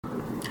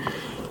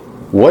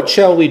What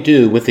shall we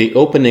do with the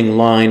opening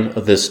line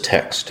of this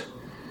text?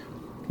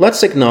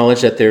 Let's acknowledge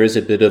that there is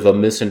a bit of a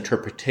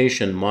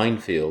misinterpretation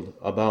minefield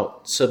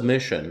about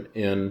submission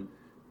in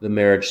the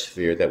marriage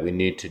sphere that we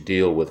need to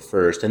deal with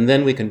first, and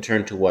then we can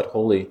turn to what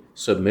holy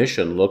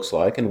submission looks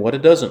like and what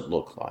it doesn't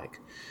look like.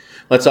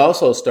 Let's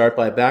also start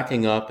by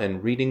backing up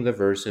and reading the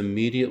verse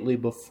immediately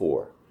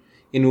before,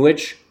 in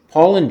which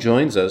Paul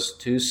enjoins us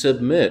to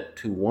submit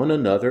to one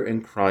another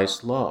in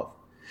Christ's love.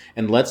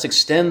 And let's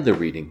extend the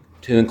reading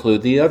to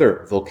include the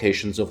other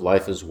vocations of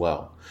life as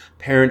well,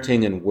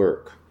 parenting and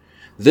work.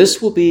 This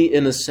will be,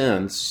 in a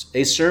sense,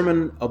 a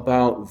sermon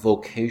about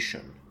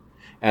vocation.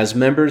 As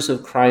members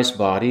of Christ's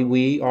body,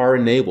 we are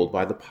enabled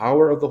by the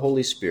power of the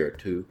Holy Spirit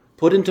to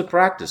put into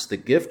practice the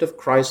gift of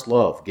Christ's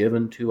love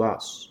given to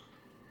us.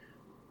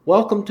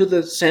 Welcome to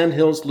the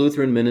Sandhills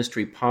Lutheran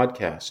Ministry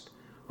podcast.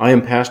 I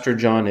am Pastor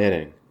John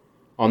Edding.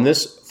 On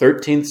this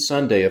 13th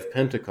Sunday of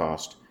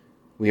Pentecost,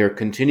 we are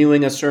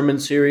continuing a sermon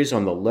series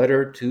on the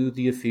letter to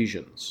the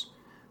Ephesians.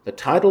 The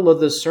title of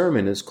this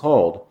sermon is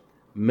called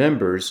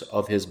Members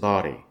of His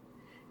Body,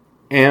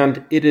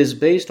 and it is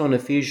based on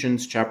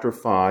Ephesians chapter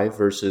 5,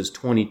 verses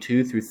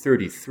 22 through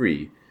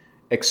 33,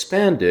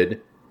 expanded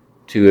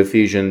to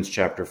Ephesians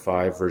chapter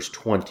 5, verse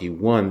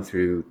 21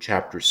 through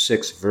chapter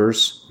 6,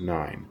 verse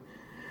 9.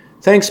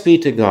 Thanks be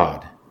to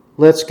God.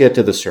 Let's get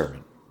to the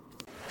sermon.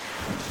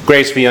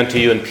 Grace be unto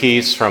you and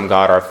peace from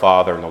God our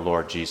Father and the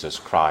Lord Jesus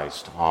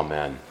Christ.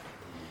 Amen.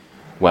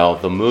 Well,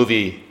 the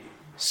movie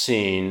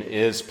scene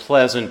is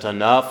pleasant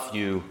enough.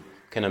 You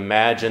can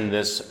imagine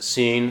this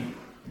scene.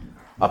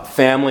 A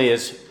family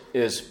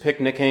is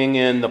picnicking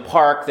in the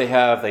park. They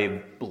have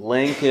a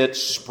blanket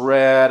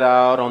spread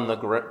out on the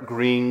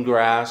green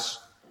grass.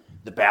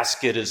 The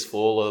basket is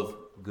full of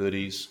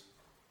goodies.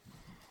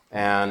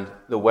 And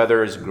the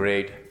weather is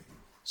great.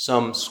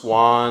 Some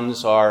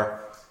swans are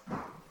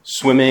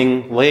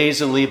swimming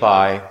lazily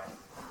by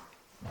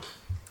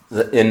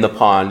in the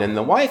pond. And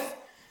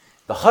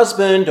the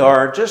husband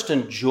are just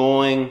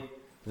enjoying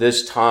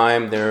this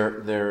time.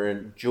 They're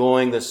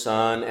enjoying the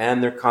sun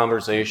and their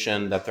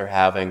conversation that they're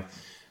having.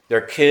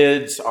 Their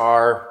kids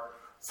are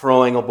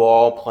throwing a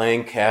ball,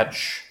 playing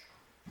catch.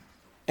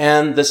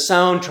 And the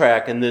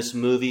soundtrack in this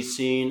movie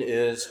scene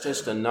is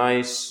just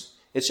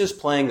it's just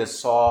playing the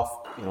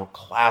soft,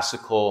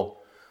 classical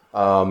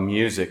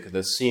music.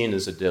 The scene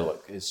is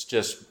idyllic. It's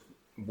just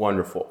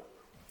wonderful.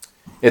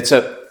 It's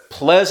a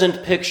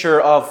pleasant picture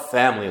of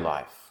family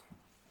life.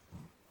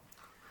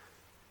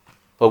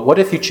 But what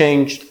if you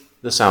changed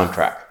the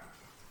soundtrack?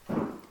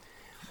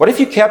 What if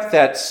you kept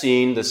that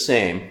scene the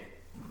same?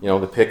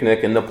 The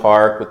picnic in the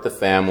park with the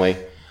family.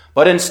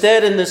 But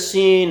instead in the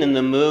scene in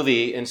the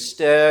movie,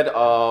 instead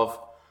of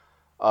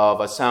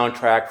a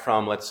soundtrack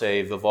from, let's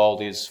say,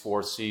 Vivaldi's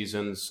Four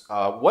Seasons,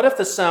 what if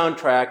the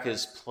soundtrack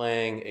is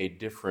playing a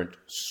different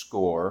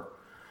score?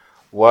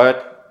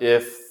 What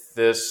if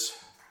this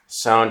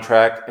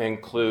soundtrack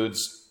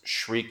includes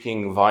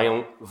shrieking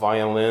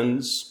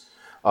violins,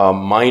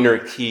 minor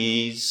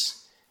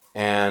keys,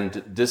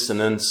 and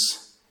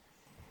dissonance,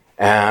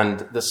 and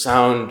the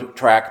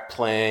soundtrack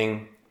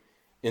playing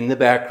in the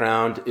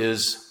background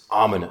is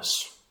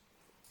ominous,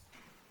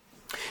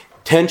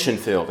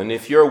 tension-filled. And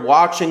if you're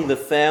watching the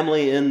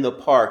family in the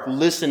park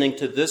listening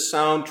to this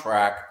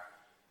soundtrack,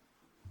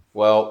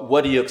 well,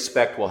 what do you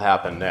expect will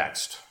happen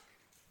next?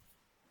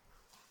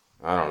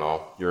 I don't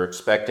know. You're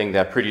expecting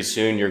that pretty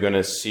soon you're going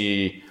to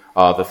see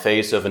the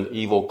face of an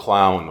evil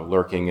clown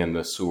lurking in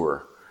the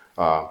sewer.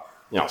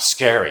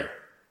 Scary,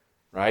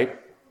 right?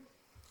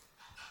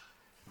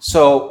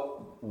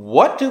 So,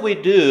 what do we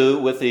do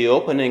with the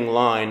opening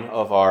line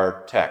of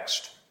our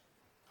text?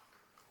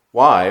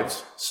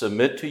 Wives,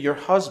 submit to your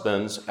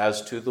husbands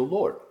as to the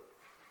Lord.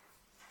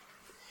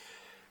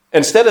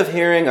 Instead of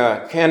hearing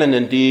a Canon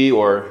in D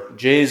or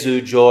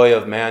Jesu joy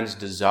of man's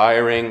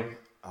desiring,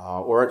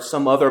 or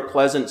some other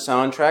pleasant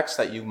soundtracks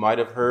that you might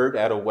have heard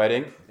at a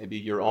wedding, maybe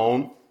your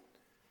own.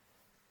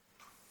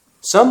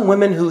 Some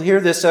women who hear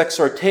this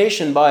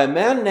exhortation by a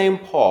man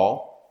named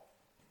Paul,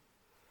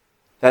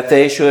 that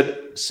they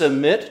should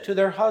submit to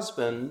their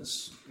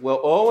husbands, will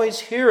always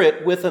hear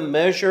it with a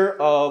measure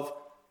of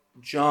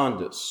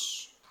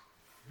jaundice.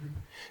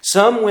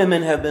 Some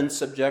women have been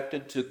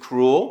subjected to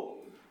cruel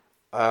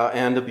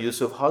and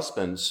abusive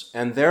husbands,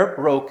 and their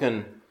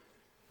broken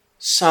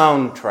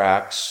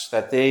soundtracks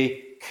that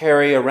they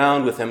carry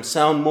around with them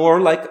sound more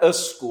like a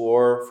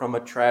score from a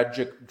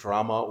tragic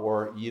drama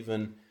or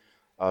even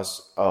a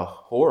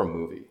horror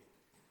movie.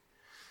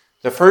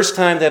 The first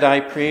time that I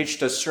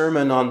preached a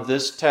sermon on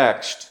this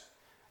text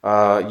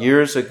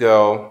years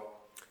ago,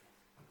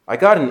 I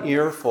got an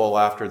earful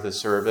after the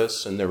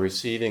service in the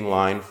receiving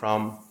line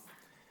from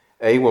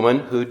a woman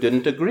who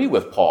didn't agree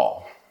with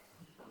Paul.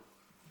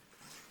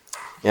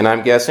 And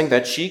I'm guessing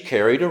that she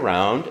carried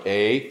around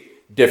a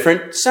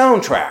different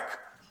soundtrack,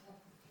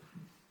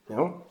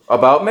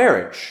 about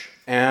marriage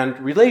and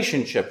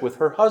relationship with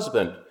her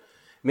husband.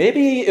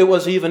 Maybe it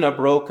was even a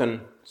broken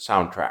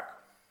soundtrack.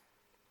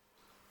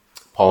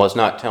 Paul is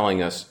not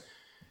telling us,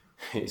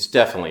 he's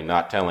definitely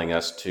not telling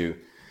us to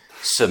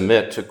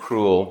submit to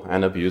cruel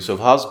and abusive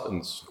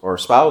husbands or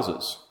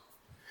spouses.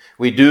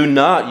 We do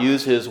not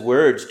use his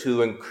words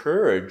to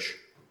encourage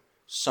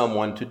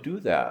someone to do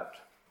that.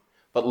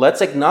 But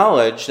let's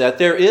acknowledge that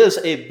there is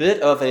a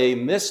bit of a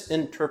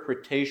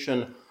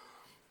misinterpretation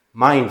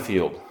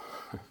minefield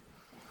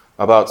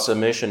about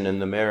submission in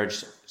the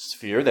marriage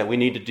sphere that we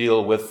need to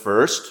deal with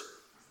first.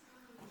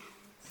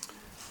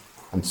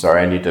 I'm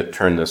sorry, I need to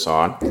turn this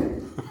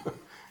on.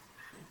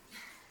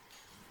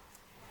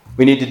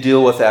 We need to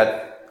deal with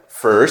that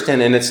first,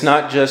 and it's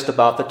not just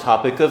about the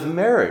topic of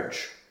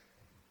marriage.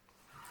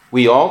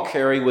 We all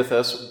carry with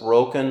us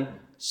broken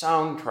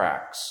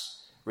soundtracks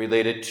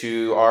related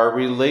to our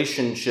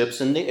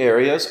relationships in the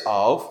areas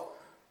of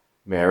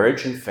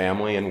marriage and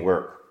family and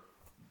work.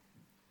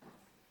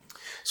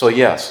 So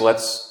yes,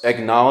 let's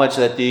acknowledge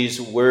that these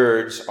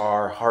words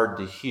are hard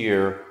to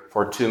hear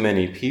for too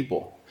many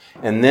people.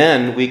 And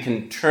then we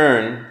can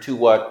turn to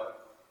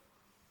what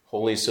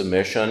holy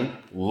submission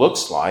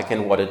looks like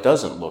and what it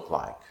doesn't look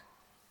like.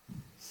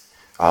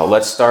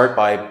 Let's start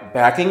by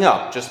backing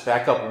up. Just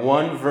back up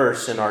one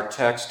verse in our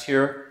text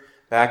here.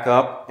 Back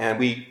up, and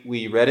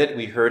we read it,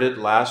 we heard it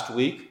last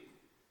week,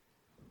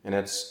 and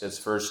it's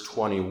verse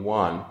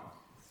 21,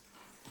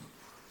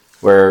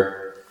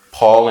 where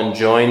Paul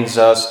enjoins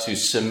us to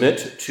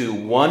submit to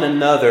one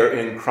another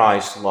in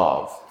Christ's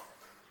love.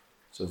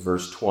 So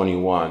verse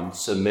 21,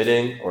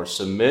 submit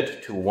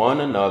to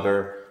one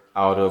another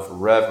out of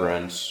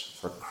reverence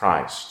for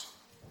Christ.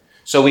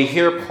 So we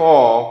hear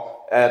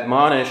Paul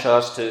admonish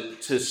us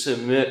to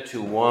submit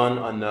to one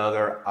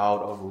another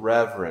out of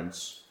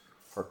reverence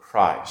for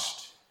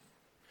Christ.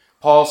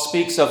 Paul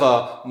speaks of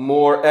a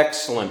more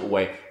excellent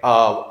way,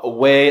 a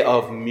way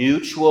of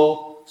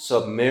mutual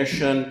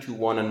submission to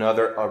one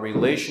another, a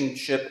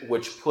relationship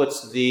which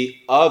puts the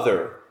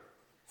other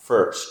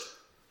first.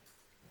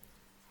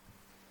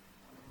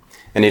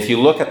 And if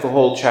you look at the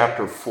whole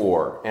chapter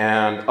 4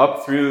 and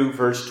up through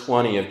verse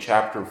 20 of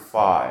chapter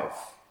 5,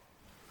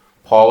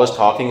 Paul is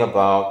talking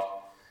about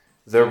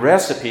the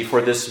recipe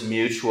for this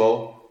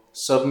mutual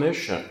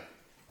submission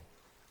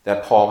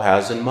that Paul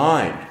has in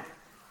mind.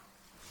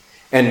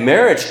 And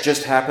marriage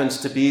just happens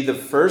to be the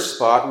first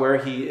spot where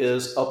he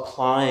is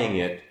applying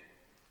it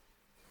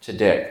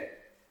today.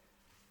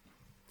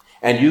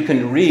 And you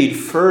can read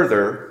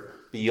further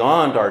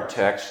beyond our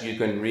text. You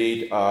can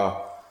read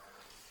the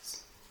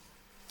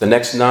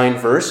next 9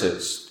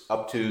 verses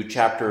up to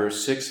chapter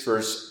 6,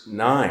 verse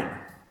 9.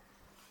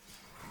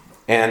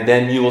 And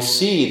then you will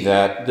see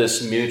that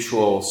this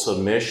mutual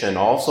submission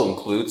also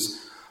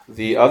includes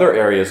the other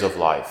areas of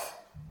life.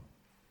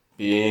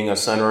 Being a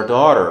son or a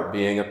daughter,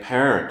 being a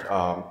parent,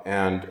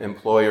 and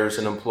employers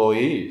and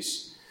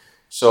employees.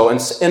 So in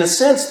a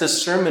sense,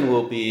 this sermon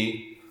will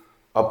be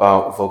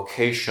about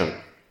vocation.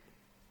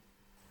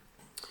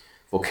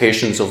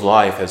 Vocations of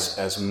life.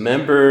 As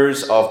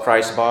members of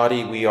Christ's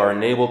body, we are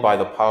enabled by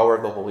the power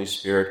of the Holy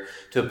Spirit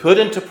to put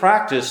into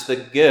practice the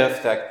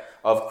gift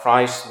of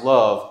Christ's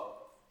love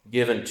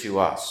given to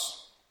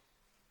us.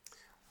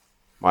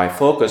 My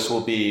focus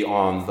will be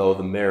on, though,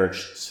 the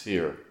marriage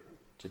sphere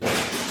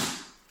today.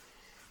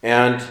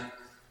 And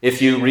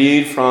if you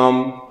read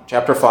from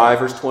chapter 5,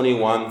 verse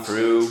 21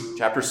 through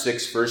chapter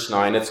 6, verse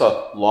 9, it's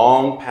a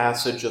long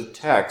passage of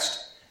text.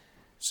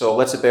 So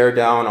let's bear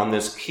down on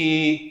this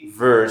key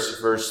verse,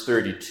 verse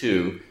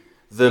 32.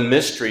 The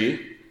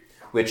mystery,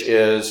 which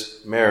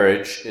is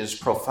marriage, is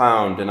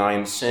profound, and I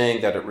am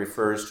saying that it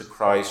refers to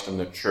Christ and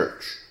the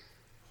church.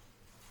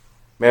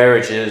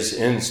 Marriage is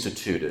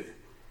instituted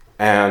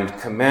and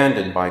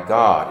commanded by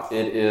God.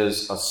 It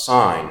is a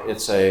sign.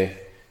 It's a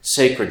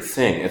sacred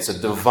thing. It's a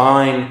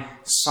divine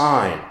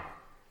sign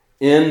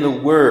in the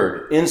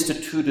Word,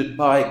 instituted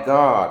by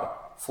God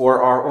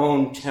for our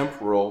own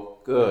temporal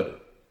good.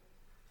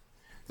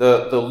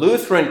 The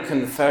Lutheran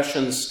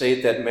confessions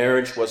state that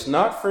marriage was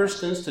not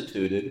first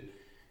instituted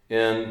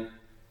in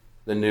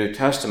the New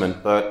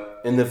Testament,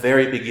 but in the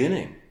very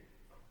beginning,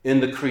 in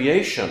the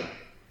creation,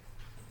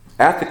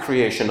 at the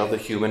creation of the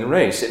human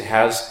race. It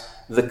has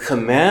the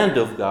command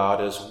of God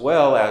as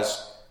well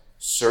as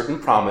certain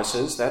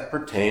promises that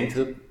pertain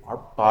to our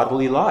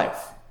bodily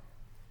life.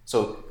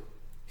 So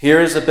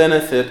here is the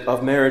benefit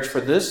of marriage for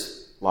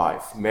this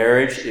life.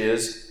 Marriage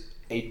is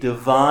a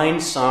divine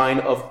sign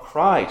of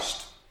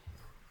Christ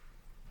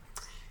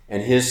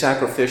and his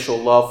sacrificial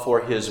love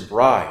for his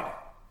bride,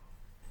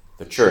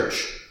 the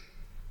church,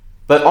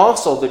 but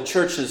also the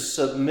church's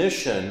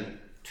submission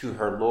to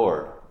her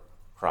Lord,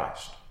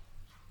 Christ.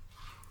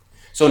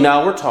 So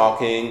now we're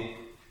talking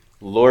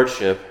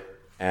lordship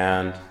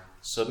and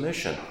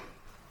submission.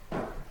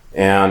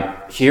 And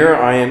here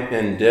I am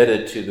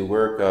indebted to the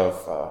work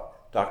of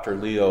Dr.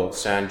 Leo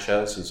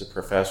Sanchez, who's a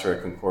professor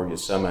at Concordia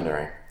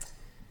Seminary.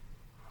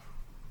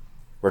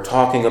 We're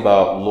talking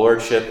about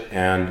lordship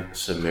and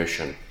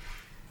submission.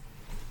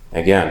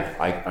 Again,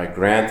 I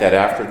grant that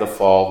after the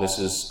fall, this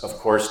is, of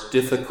course,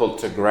 difficult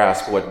to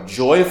grasp what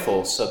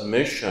joyful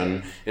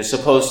submission is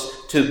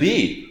supposed to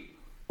be,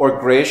 or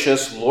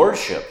gracious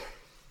lordship.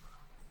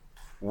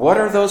 What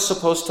are those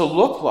supposed to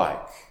look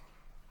like?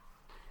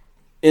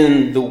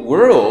 In the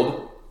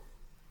world,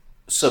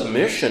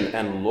 submission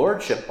and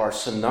lordship are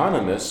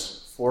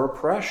synonymous for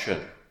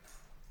oppression.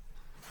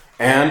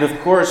 And of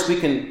course, we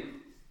can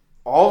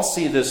all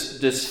see this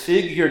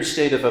disfigured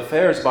state of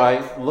affairs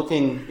by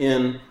looking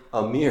in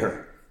a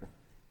mirror.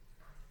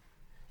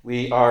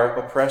 We are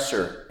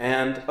oppressor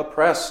and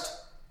oppressed.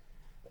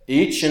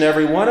 Each and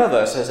every one of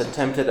us has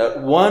attempted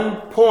at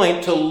one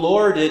point to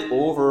lord it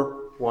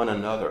over one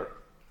another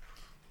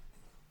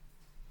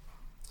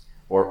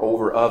or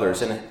over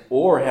others,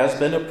 or has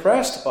been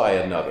oppressed by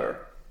another.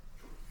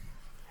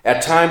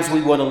 At times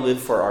we want to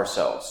live for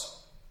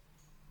ourselves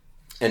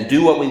and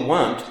do what we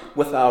want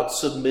without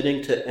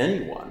submitting to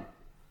anyone.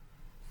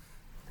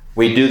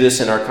 We do this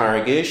in our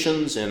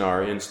congregations, in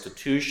our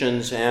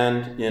institutions,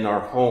 and in our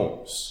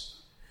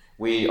homes.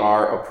 We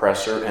are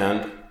oppressor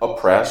and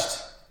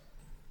oppressed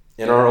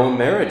in our own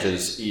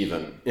marriages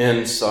even,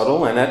 in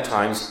subtle and at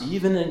times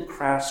even in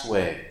crass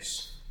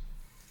ways.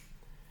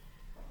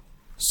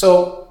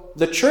 So,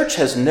 the church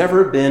has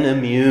never been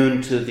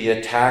immune to the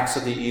attacks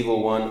of the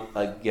evil one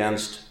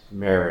against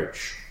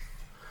marriage.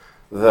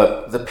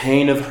 The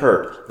pain of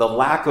hurt, the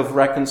lack of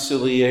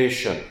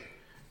reconciliation,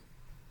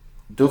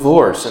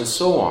 divorce, and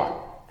so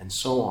on, and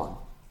so on.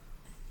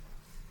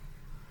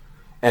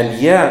 And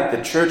yet,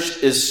 the church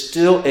is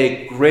still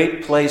a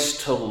great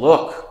place to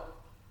look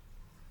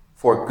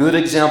for good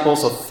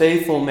examples of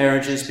faithful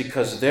marriages,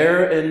 because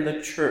there in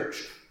the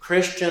church,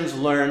 Christians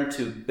learn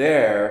to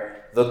bear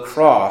the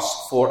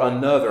cross for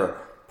another,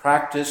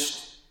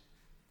 practiced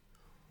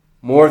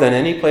more than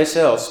any place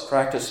else,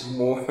 practiced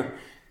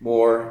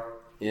more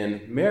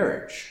in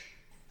marriage,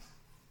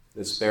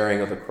 this bearing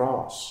of the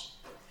cross.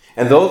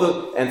 And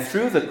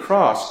through the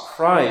cross,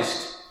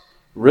 Christ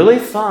really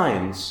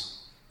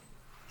finds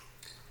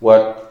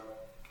what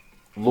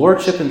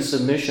lordship and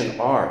submission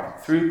are.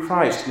 Through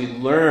Christ, we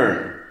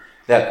learn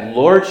that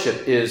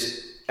lordship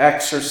is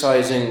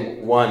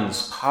exercising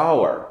one's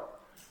power,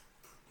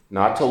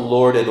 not to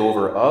lord it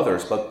over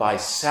others, but by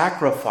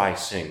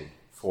sacrificing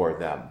for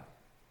them.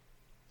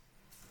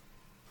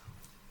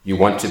 You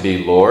want to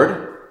be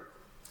Lord?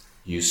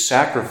 You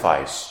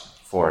sacrifice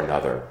for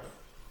another.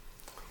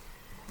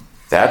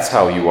 That's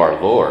how you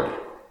are Lord.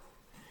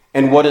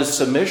 And what is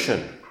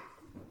submission?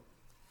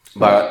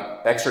 By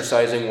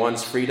exercising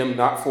one's freedom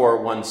not for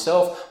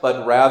oneself,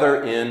 but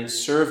rather in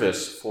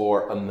service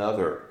for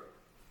another.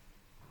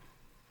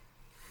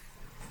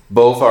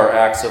 Both are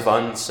acts of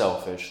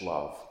unselfish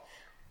love,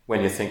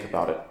 when you think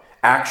about it.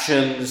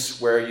 Actions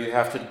where you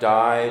have to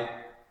die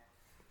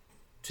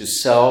to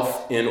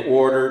self in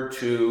order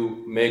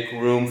to make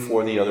room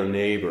for the other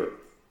neighbor.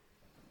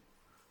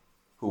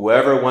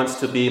 Whoever wants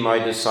to be my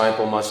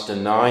disciple must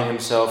deny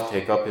himself,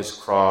 take up his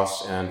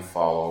cross, and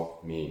follow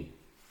me.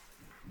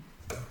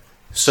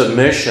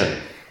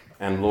 Submission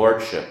and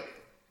lordship.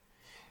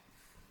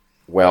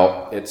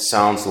 Well, it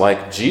sounds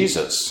like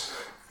Jesus,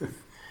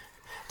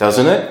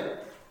 doesn't it?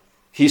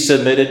 He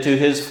submitted to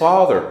his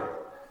Father.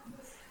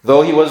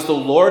 Though he was the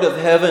Lord of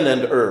heaven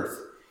and earth,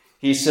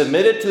 he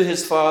submitted to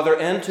his Father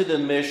and to the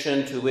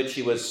mission to which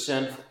he was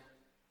sent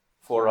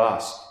for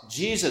us.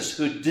 Jesus,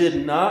 who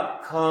did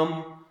not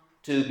come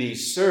to be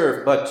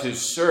served, but to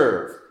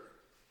serve,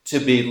 to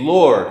be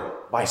Lord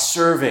by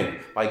serving,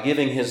 by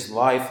giving his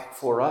life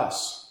for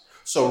us.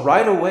 So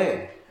right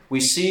away, we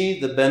see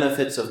the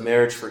benefits of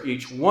marriage for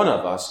each one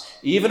of us,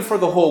 even for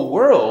the whole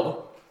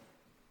world,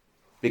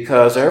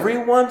 because every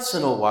once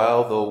in a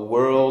while the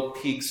world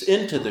peeks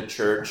into the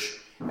church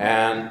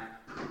and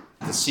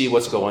to see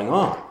what's going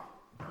on.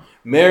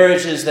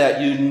 Marriage is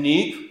that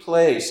unique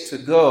place to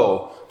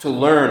go to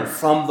learn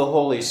from the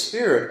Holy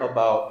Spirit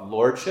about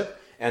lordship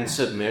and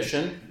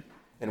submission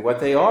and what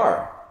they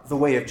are, the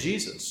way of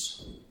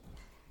Jesus.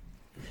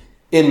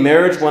 In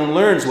marriage, one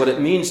learns what it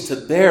means to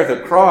bear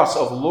the cross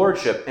of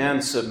lordship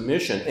and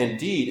submission.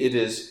 Indeed, it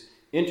is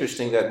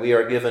interesting that we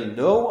are given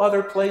no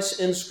other place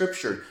in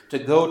Scripture to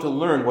go to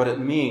learn what it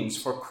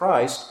means for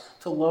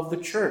Christ to love the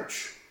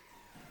church,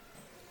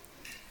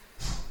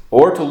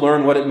 or to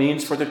learn what it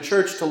means for the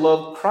church to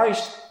love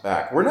Christ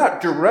back. We're not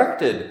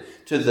directed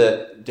to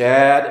the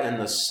dad and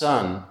the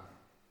son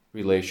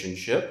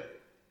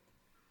relationship,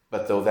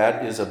 but though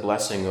that is a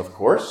blessing, of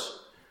course,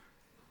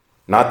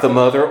 not the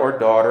mother or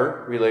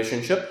daughter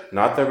relationship,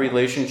 not the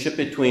relationship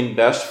between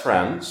best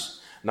friends,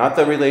 not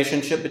the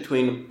relationship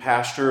between a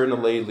pastor and a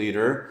lay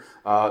leader,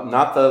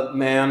 not the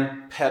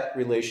man-pet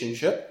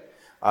relationship,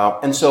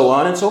 and so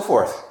on and so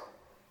forth.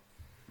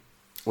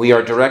 We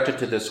are directed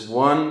to this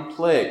one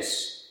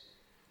place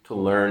to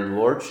learn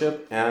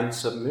lordship and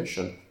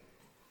submission.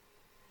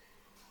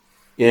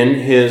 In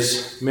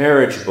his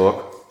marriage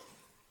book,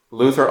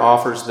 Luther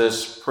offers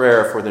this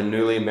prayer for the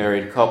newly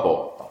married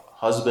couple,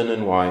 husband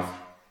and wife.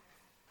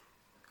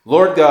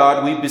 Lord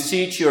God, we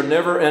beseech your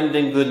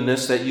never-ending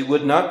goodness that you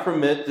would not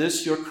permit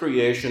this your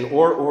creation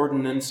or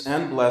ordinance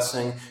and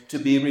blessing to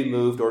be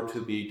removed or to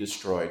be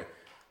destroyed,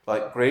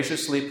 but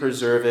graciously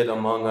preserve it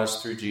among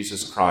us through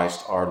Jesus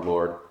Christ our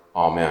Lord.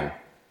 Amen.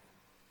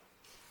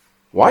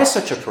 Why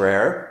such a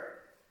prayer?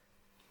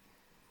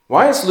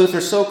 Why is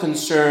Luther so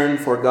concerned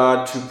for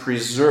God to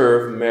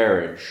preserve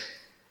marriage?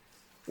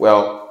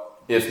 Well,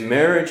 if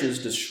marriage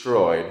is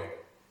destroyed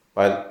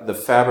by the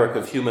fabric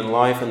of human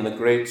life and the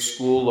great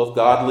school of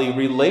godly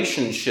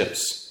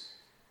relationships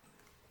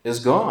is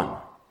gone,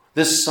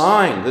 this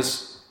sign,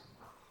 this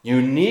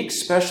unique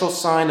special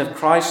sign of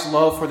Christ's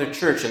love for the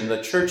church and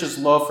the church's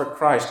love for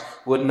Christ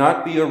would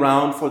not be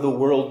around for the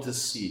world to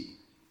see.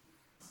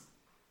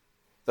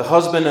 The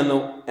husband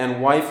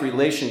and wife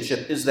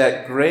relationship is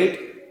that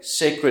great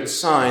sacred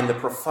sign, the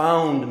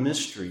profound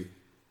mystery,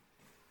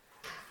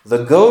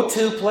 the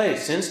go-to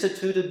place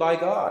instituted by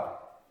God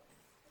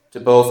to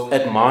both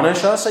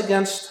admonish us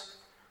against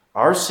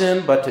our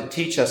sin, but to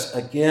teach us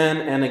again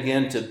and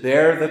again to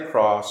bear the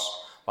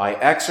cross by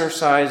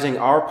exercising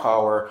our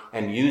power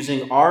and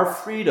using our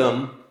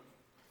freedom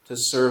to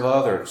serve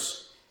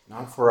others,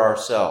 not for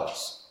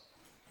ourselves.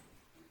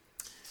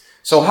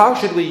 So how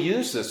should we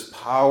use this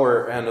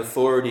power and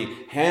authority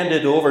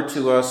handed over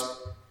to us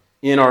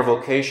in our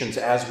vocations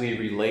as we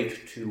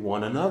relate to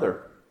one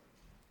another?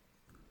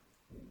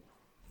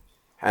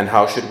 And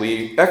how should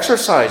we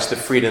exercise the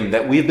freedom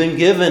that we've been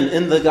given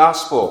in the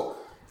gospel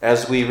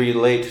as we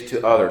relate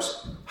to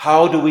others?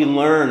 How do we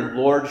learn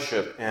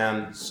lordship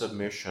and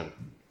submission?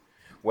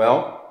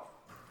 Well,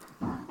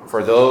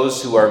 for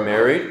those who are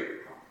married,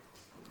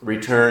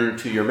 return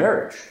to your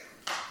marriage.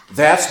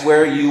 That's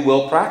where you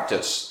will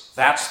practice.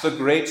 That's the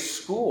great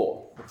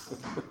school.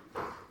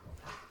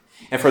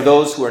 And for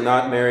those who are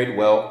not married,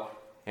 well,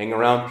 hang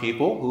around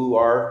people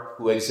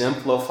who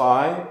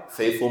exemplify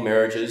faithful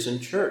marriages in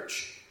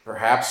church.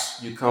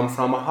 Perhaps you come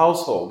from a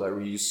household where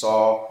you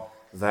saw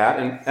that,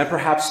 and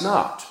perhaps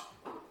not.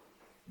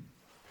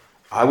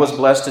 I was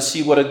blessed to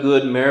see what a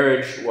good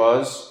marriage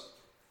was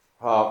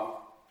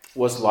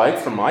like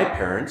from my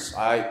parents.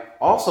 I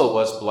also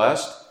was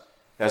blessed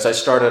as we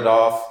started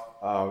off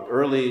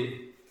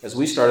early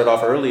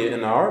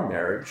in our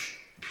marriage,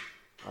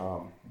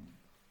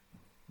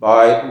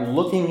 by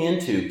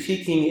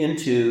peeking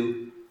into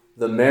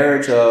the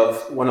marriage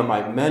of one of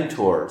my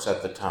mentors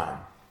at the time,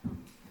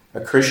 a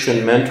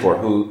Christian mentor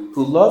who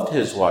loved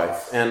his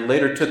wife and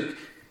later took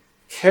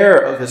care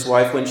of his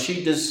wife when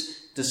she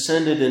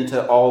descended into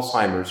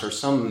Alzheimer's or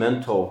some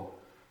mental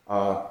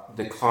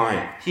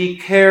decline. He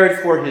cared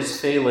for his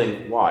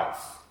failing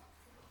wife.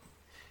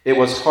 It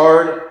was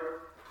hard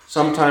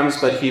sometimes,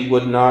 but he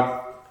would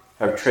not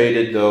have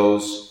traded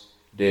those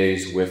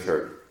days with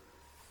her.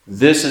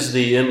 This is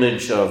the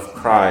image of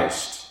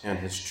Christ and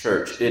his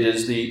church. It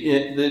is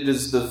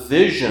the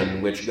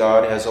vision which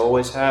God has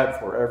always had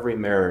for every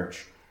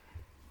marriage.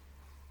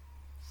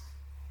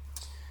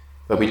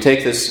 But we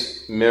take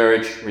this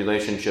marriage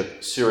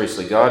relationship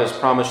seriously. God has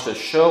promised to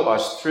show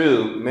us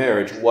through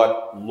marriage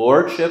what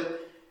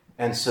lordship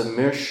and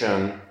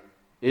submission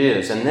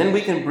is. And then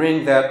we can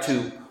bring that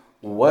to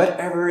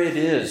whatever it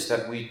is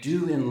that we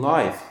do in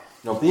life.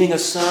 Being a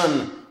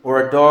son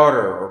or a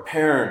daughter or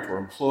parent or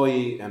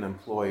employee and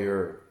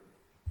employer.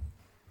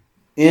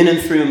 In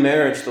and through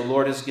marriage, the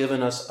Lord has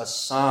given us a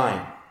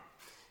sign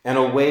and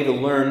a way to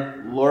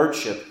learn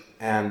lordship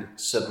and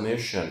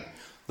submission.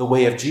 The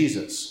way of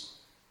Jesus.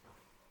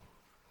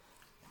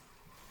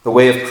 The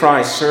way of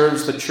Christ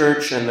serves the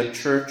church, and the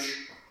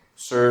church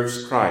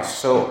serves Christ.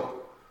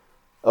 So,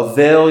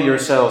 avail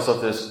yourselves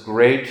of this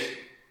great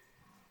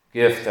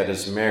gift that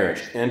is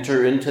marriage.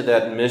 Enter into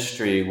that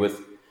mystery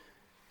with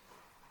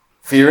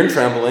fear and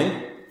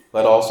trembling,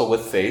 but also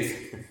with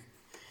faith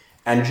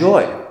and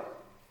joy,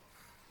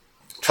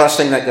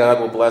 trusting that God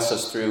will bless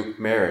us through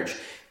marriage.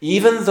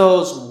 Even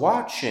those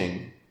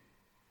watching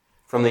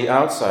from the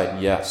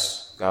outside,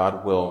 yes,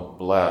 God will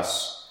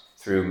bless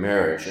through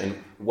marriage. And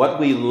what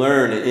we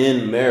learn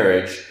in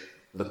marriage,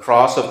 the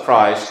cross of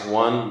Christ,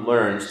 one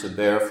learns to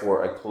bear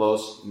for a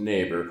close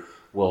neighbor,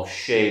 will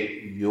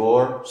shape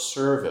your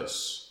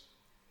service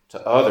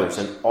to others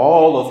in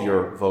all of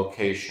your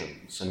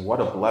vocations. And what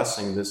a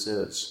blessing this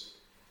is.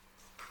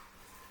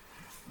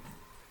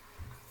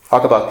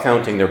 Talk about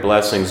counting their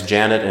blessings.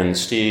 Janet and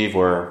Steve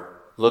were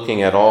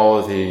looking at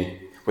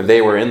when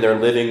they were in their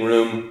living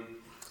room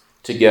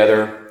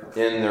together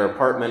in their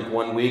apartment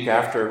one week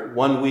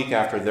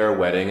after their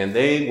wedding, and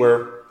they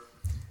were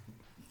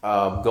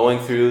going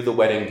through the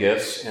wedding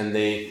gifts, and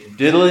they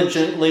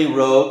diligently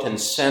wrote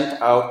and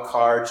sent out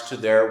cards to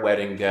their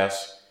wedding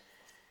guests,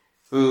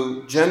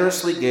 who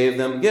generously gave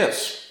them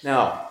gifts.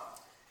 Now,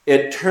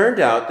 it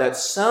turned out that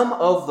some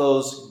of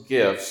those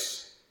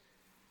gifts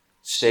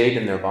stayed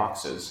in their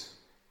boxes.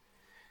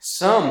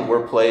 Some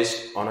were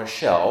placed on a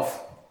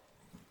shelf,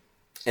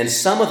 and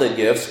some of the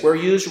gifts were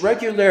used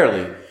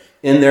regularly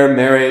in their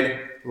married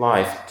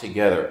life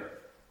together.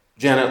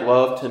 Janet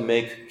loved to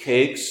make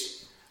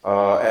cakes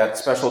at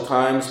special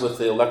times with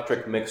the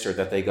electric mixer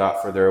that they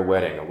got for their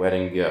wedding, a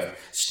wedding gift.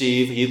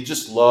 Steve, he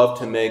just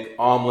loved to make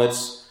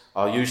omelets.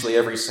 Usually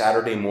every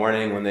Saturday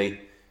morning when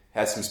they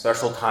had some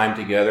special time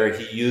together,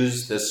 he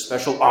used this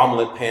special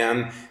omelet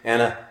pan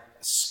and a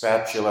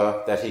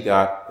spatula that he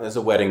got as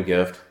a wedding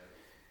gift.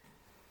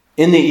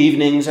 In the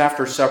evenings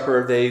after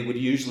supper, they would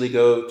usually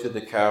go to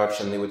the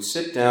couch and they would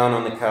sit down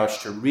on the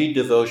couch to read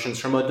devotions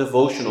from a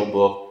devotional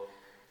book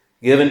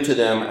given to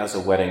them as a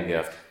wedding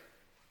gift.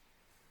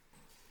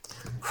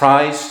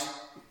 Christ's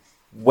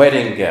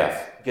wedding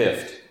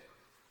gift.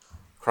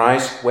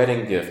 Christ's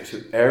wedding gift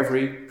to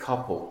every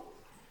couple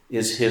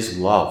is his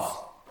love.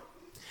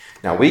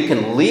 Now, we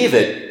can leave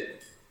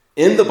it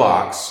in the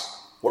box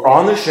or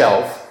on the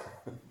shelf,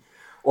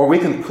 or we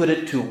can put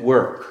it to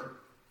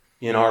work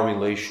in our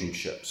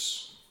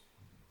relationships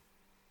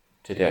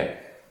today.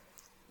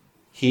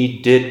 He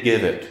did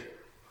give it.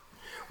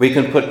 We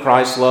can put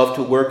Christ's love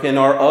to work in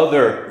our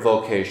other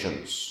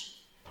vocations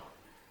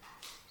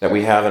that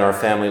we have in our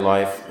family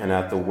life and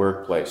at the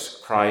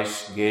workplace.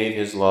 Christ gave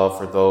his love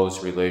for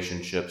those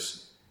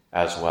relationships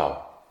as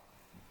well.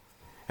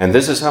 And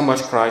this is how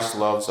much Christ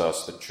loves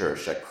us, the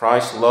church. That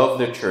Christ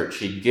loved the church.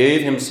 He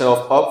gave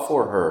himself up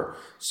for her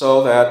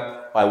so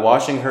that by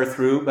washing her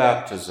through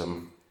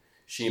baptism,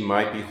 she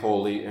might be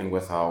holy and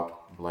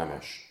without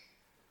blemish.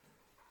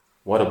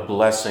 What a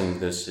blessing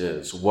this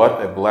is.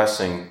 What a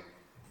blessing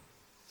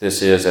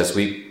this is as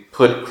we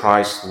put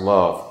Christ's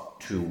love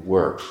to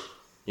work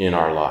in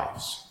our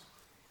lives.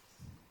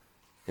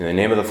 In the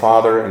name of the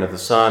Father, and of the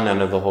Son,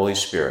 and of the Holy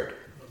Spirit.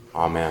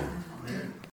 Amen.